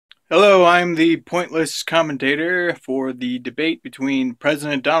Hello, I'm the pointless commentator for the debate between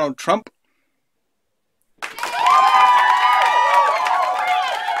President Donald Trump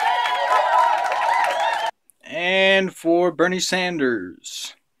and for Bernie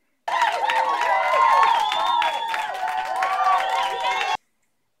Sanders.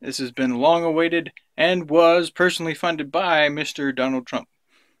 This has been long awaited and was personally funded by Mr. Donald Trump.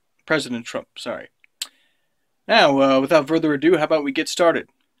 President Trump, sorry. Now, without further ado, how about we get started?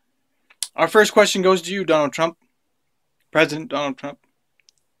 Our first question goes to you, Donald Trump. President Donald Trump.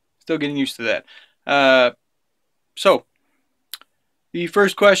 Still getting used to that. So, the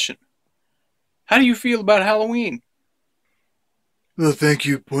first question. How do you feel about Halloween? Well, thank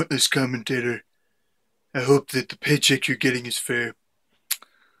you, pointless commentator. I hope that the paycheck you're getting is fair.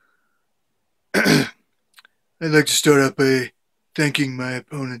 I'd like to start out by thanking my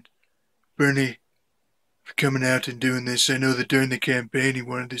opponent, Bernie, for coming out and doing this. I know that during the campaign he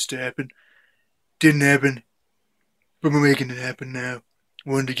wanted this to happen. Didn't happen, but we're making it happen now. I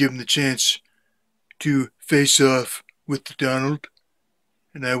wanted to give him the chance to face off with the Donald,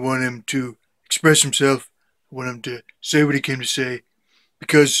 and I want him to express himself. I want him to say what he came to say,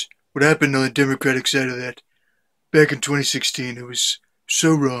 because what happened on the Democratic side of that back in 2016, it was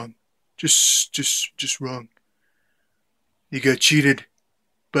so wrong. Just wrong. He got cheated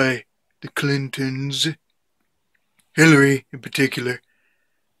by the Clintons, Hillary in particular,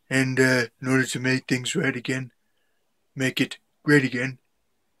 and in order to make things right again, make it great again,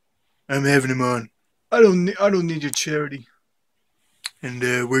 I'm having him on. I don't need your charity. And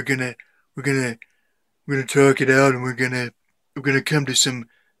we're gonna talk it out, and we're gonna come to some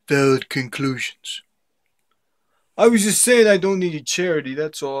valid conclusions. I was just saying I don't need your charity,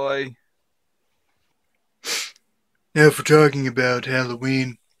 that's all. Now, if we're talking about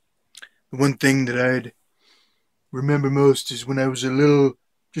Halloween, the one thing that I'd remember most is when I was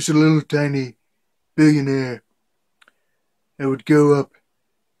just a little tiny billionaire. I would go up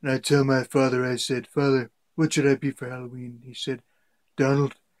and I'd tell my father, I said, "Father, what should I be for Halloween?" He said,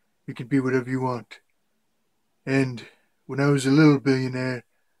 "Donald, you can be whatever you want." And when I was a little billionaire,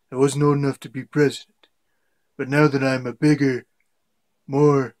 I wasn't old enough to be president. But now that I'm a bigger,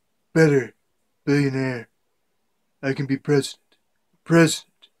 more, better billionaire, I can be president.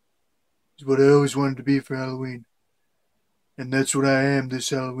 President is what I always wanted to be for Halloween. And that's what I am this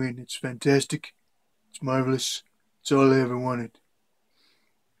Halloween. It's fantastic. It's marvelous. It's all I ever wanted.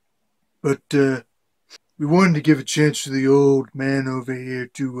 But we wanted to give a chance to the old man over here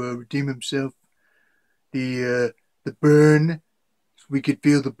to redeem himself. The burn. We could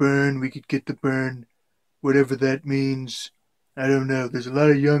feel the burn. We could get the burn. Whatever that means. I don't know. There's a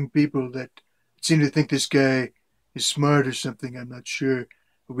lot of young people that seem to think this guy is smart or something. I'm not sure.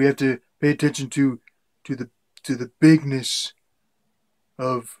 But we have to pay attention to the bigness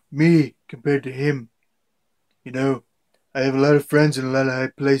of me compared to him. You know, I have a lot of friends in a lot of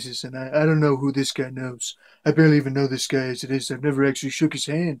high places, and I don't know who this guy knows. I barely even know this guy as it is. I've never actually shook his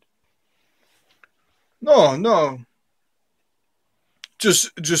hand. No.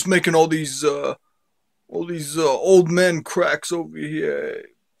 Just making all these old men cracks over here.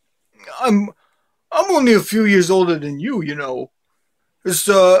 I'm only a few years older than you, you know. It's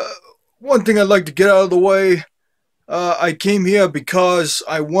one thing I'd like to get out of the way. I came here because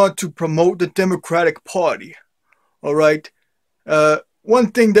I want to promote the Democratic Party. All right.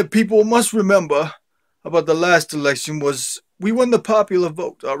 One thing that people must remember about the last election was we won the popular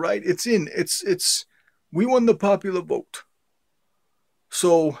vote. All right. We won the popular vote.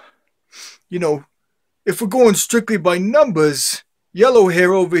 So, you know, if we're going strictly by numbers, yellow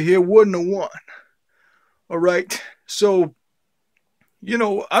hair over here wouldn't have won. All right. So, you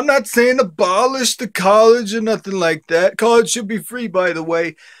know, I'm not saying abolish the college or nothing like that. College should be free, by the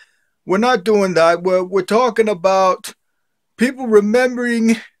way. We're not doing that. We're talking about people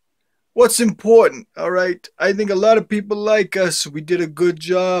remembering what's important, all right? I think a lot of people like us. We did a good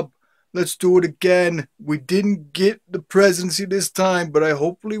job. Let's do it again. We didn't get the presidency this time, but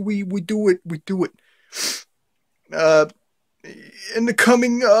hopefully we do it. We do it. In the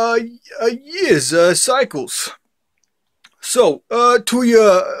coming years, cycles. So, to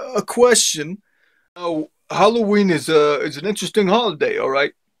your question, Halloween is an interesting holiday, all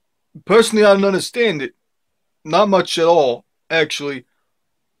right? Personally, I don't understand it. Not much at all, actually.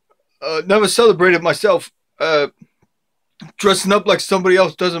 Never celebrated myself. Dressing up like somebody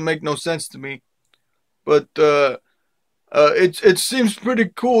else doesn't make no sense to me. But it seems pretty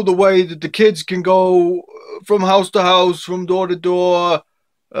cool the way that the kids can go from house to house, from door to door,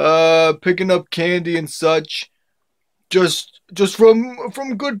 picking up candy and such, just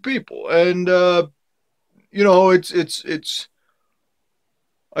from good people. And you know, it's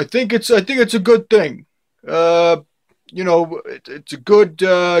I think it's a good thing. Uh, it's a good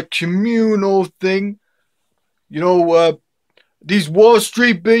communal thing. You know, these Wall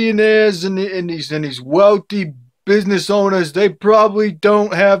Street billionaires and these wealthy business owners, they probably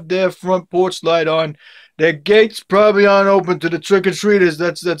don't have their front porch light on. Their gates probably aren't open to the trick or treaters.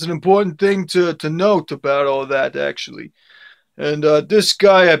 That's an important thing to note about all that, actually. And this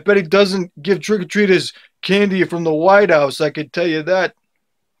guy, I bet he doesn't give trick or treaters candy from the White House. I can tell you that.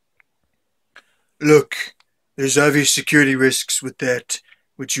 Look, there's obvious security risks with that,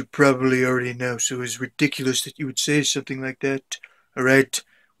 which you probably already know, so it's ridiculous that you would say something like that. Alright?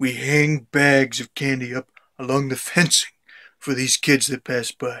 We hang bags of candy up along the fencing for these kids that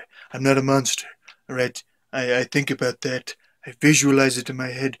pass by. I'm not a monster. Alright? I think about that. I visualize it in my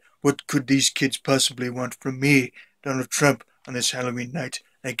head. What could these kids possibly want from me, Donald Trump, on this Halloween night?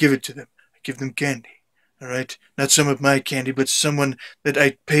 I give it to them. I give them candy. Alright? Not some of my candy, but someone that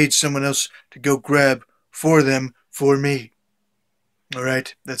I paid someone else to go grab for them for me.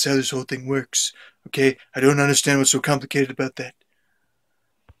 Alright? That's how this whole thing works. Okay? I don't understand what's so complicated about that.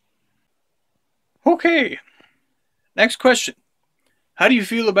 Okay. Next question. How do you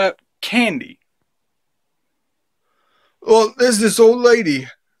feel about candy? Well, there's this old lady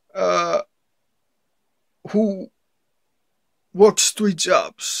uh, who works three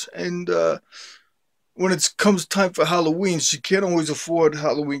jobs, and when it comes time for Halloween, she can't always afford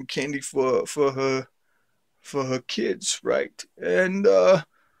Halloween candy for her kids, right? And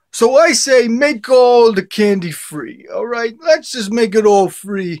so I say, make all the candy free. All right, let's just make it all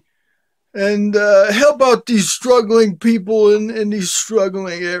free, and help out these struggling people in these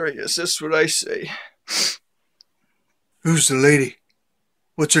struggling areas. That's what I say. Who's the lady?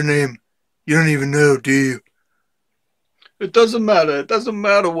 What's her name? You don't even know, do you? It doesn't matter. It doesn't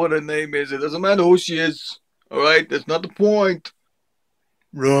matter what her name is. It doesn't matter who she is. All right, that's not the point.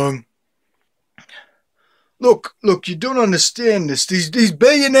 Wrong. Look, you don't understand this. These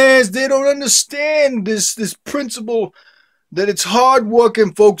billionaires, they don't understand this principle that it's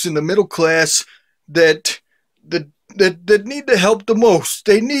hard-working folks in the middle class that that that need the help the most.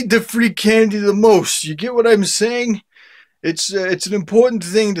 They need the free candy the most. You get what I'm saying? It's an important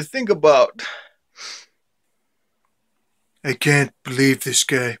thing to think about. I can't believe this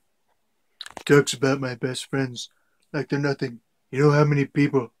guy. He talks about my best friends like they're nothing. You know how many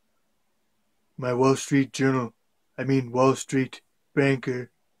people my Wall Street Journal, Wall Street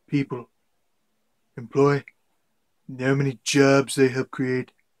banker people employ? And how many jobs they help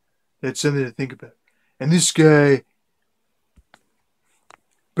create? That's something to think about. And this guy,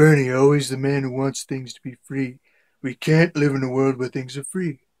 Bernie, always the man who wants things to be free. We can't live in a world where things are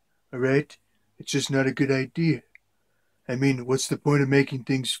free. Alright? It's just not a good idea. What's the point of making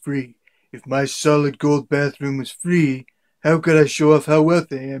things free? If my solid gold bathroom was free, how could I show off how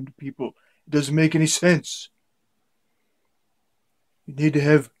wealthy I am to people? It doesn't make any sense. You need to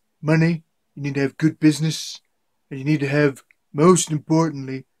have money, you need to have good business, and you need to have, most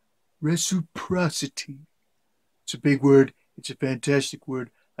importantly, reciprocity. It's a big word, it's a fantastic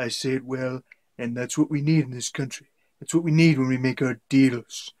word. I say it well, and that's what we need in this country. That's what we need when we make our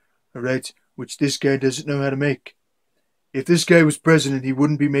deals. Alright? Which this guy doesn't know how to make. If this guy was president, he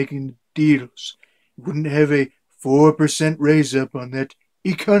wouldn't be making deals. He wouldn't have a 4% raise up on that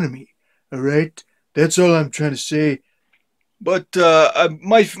economy. Alright? That's all I'm trying to say. But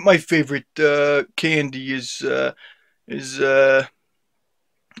my favorite candy is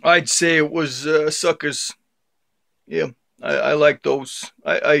I'd say it was suckers. Yeah, I like those.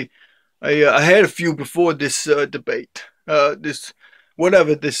 I had a few before this debate. This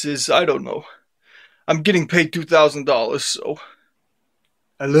whatever this is, I don't know. I'm getting paid $2,000, so.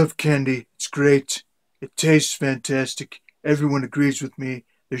 I love candy. It's great. It tastes fantastic. Everyone agrees with me.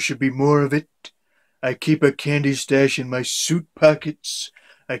 There should be more of it. I keep a candy stash in my suit pockets.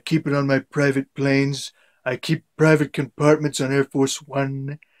 I keep it on my private planes. I keep private compartments on Air Force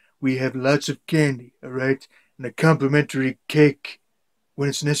One. We have lots of candy, all right? And a complimentary cake when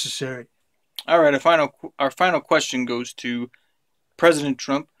it's necessary. All right, our final question goes to President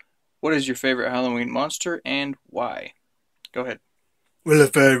Trump. What is your favorite Halloween monster and why? Go ahead. Well,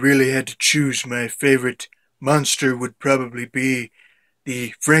 if I really had to choose, my favorite monster would probably be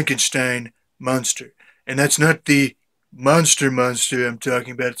the Frankenstein monster. And that's not the monster I'm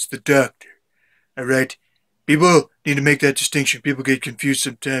talking about, it's the doctor. Alright? People need to make that distinction. People get confused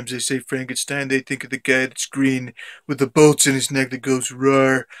sometimes. They say Frankenstein, they think of the guy that's green with the bolts in his neck that goes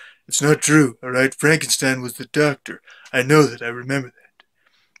roar. It's not true, alright? Frankenstein was the doctor. I know that, I remember that.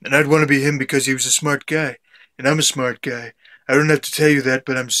 And I'd want to be him because he was a smart guy. And I'm a smart guy. I don't have to tell you that,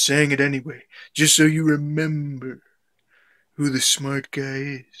 but I'm saying it anyway. Just so you remember who the smart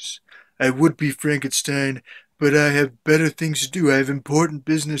guy is. I would be Frankenstein, but I have better things to do. I have important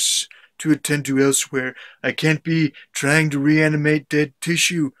business to attend to elsewhere. I can't be trying to reanimate dead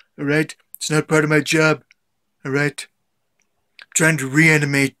tissue, all right? It's not part of my job, all right? I'm trying to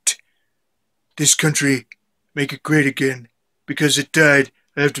reanimate this country, make it great again. Because it died,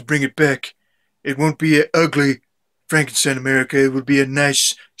 I have to bring it back. It won't be an ugly Frankenstein America. It will be a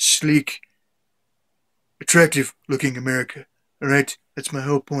nice, sleek, attractive-looking America. All right? That's my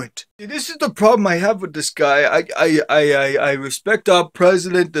whole point. This is the problem I have with this guy. I respect our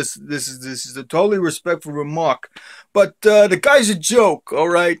president. This is a totally respectful remark, but the guy's a joke. All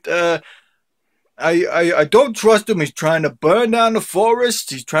right. I don't trust him. He's trying to burn down the forest.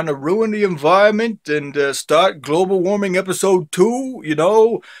 He's trying to ruin the environment and start global warming episode 2. You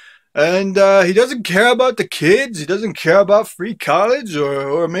know. And he doesn't care about the kids. He doesn't care about free college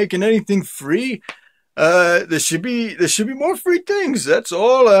or making anything free. There should be more free things. That's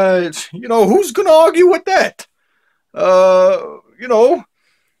all. You know, who's gonna argue with that? You know,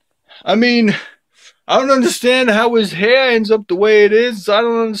 I mean, I don't understand how his hair ends up the way it is. I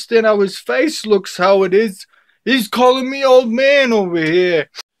don't understand how his face looks how it is. He's calling me old man over here.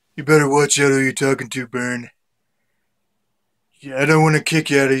 You better watch out who you're talking to, Bern. Yeah, I don't want to kick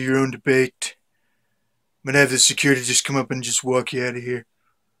you out of your own debate. I'm gonna have the security just come up and just walk you out of here.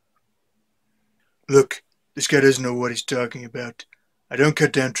 Look, this guy doesn't know what he's talking about. I don't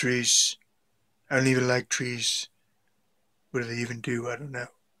cut down trees. I don't even like trees. What do they even do? I don't know.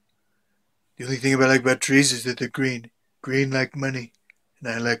 The only thing I like about trees is that they're green. Green like money.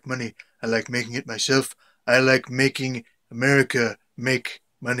 And I like money. I like making it myself. I like making America make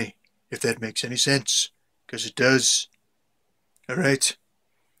money. If that makes any sense. Because it does. Alright?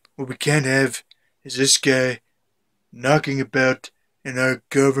 What we can't have is this guy knocking about in our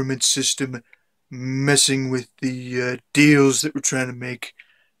government system, messing with the deals that we're trying to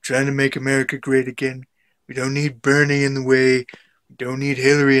make America great again. We don't need Bernie in the way. We don't need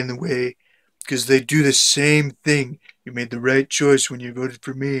Hillary in the way. Because they do the same thing. You made the right choice when you voted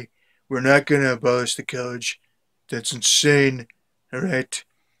for me. We're not going to abolish the college. That's insane. Alright?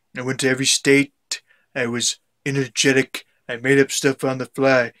 I went to every state. I was energetic. I made up stuff on the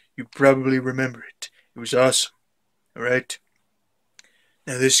fly. You probably remember it. It was awesome. Alright?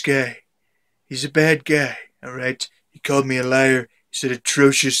 Now this guy, he's a bad guy. Alright? He called me a liar. He said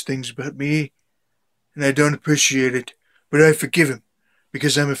atrocious things about me. And I don't appreciate it. But I forgive him.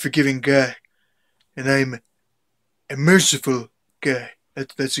 Because I'm a forgiving guy. And I'm a merciful guy.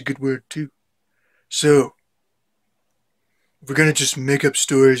 That's a good word too. So, if we're gonna just make up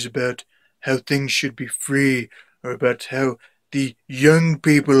stories about how things should be free, or about how the young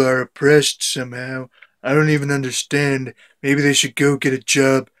people are oppressed somehow, I don't even understand. Maybe they should go get a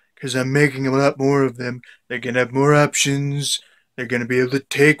job, because I'm making a lot more of them. They're gonna have more options. They're gonna be able to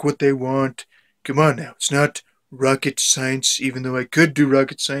take what they want. Come on now, it's not rocket science, even though I could do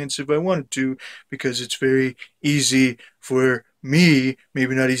rocket science if I wanted to, because it's very easy for me,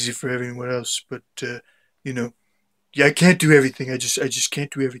 maybe not easy for everyone else, but, you know, yeah, I can't do everything. I just can't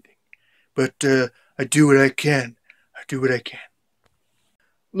do everything. But, I do what I can. I do what I can.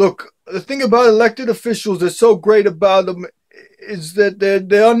 Look, the thing about elected officials that's so great about them is that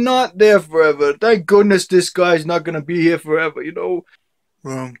they are not there forever. Thank goodness this guy's not going to be here forever, you know?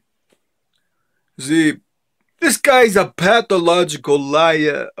 Wrong. See, this guy's a pathological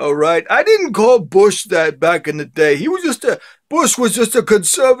liar, alright? I didn't call Bush that back in the day. Bush was just a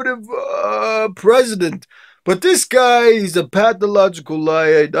conservative president. But this guy, he's a pathological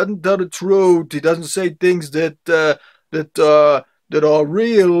liar. He doesn't tell the truth. He doesn't say things that are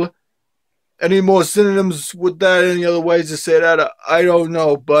real. Any more synonyms with that? Any other ways to say that? I don't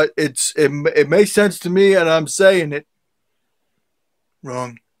know. But it makes sense to me, and I'm saying it.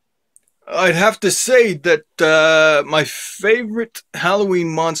 Wrong. I'd have to say that my favorite Halloween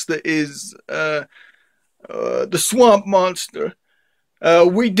monster is the Swamp Monster.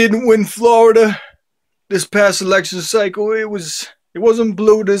 We didn't win Florida this past election cycle. It wasn't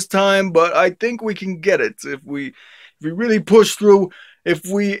blue this time, but I think we can get it if we really push through. If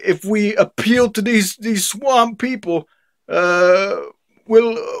we appeal to these swamp people, we'll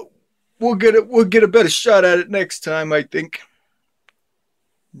get a better shot at it next time, I think.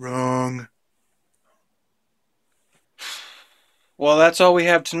 Wrong. Well, that's all we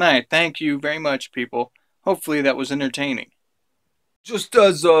have tonight. Thank you very much, people. Hopefully that was entertaining. Just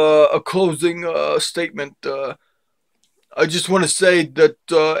as a closing statement, I just want to say that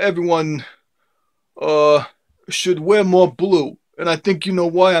everyone should wear more blue. And I think you know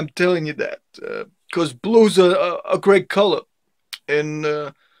why I'm telling you that. Because blue's a great color. And,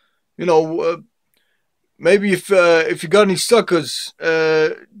 you know, maybe if you got any suckers,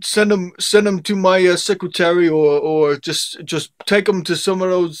 send them to my secretary, or just take them to some of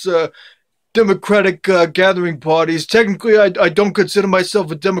those Democratic gathering parties. Technically, I don't consider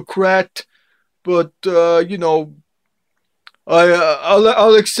myself a Democrat, but I'll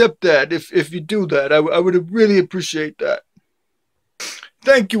accept that if you do that. I would really appreciate that.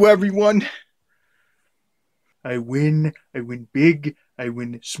 Thank you, everyone. I win big, I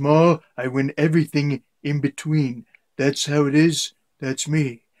win small, I win everything in between. That's how it is. That's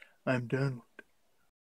me. I'm Donald.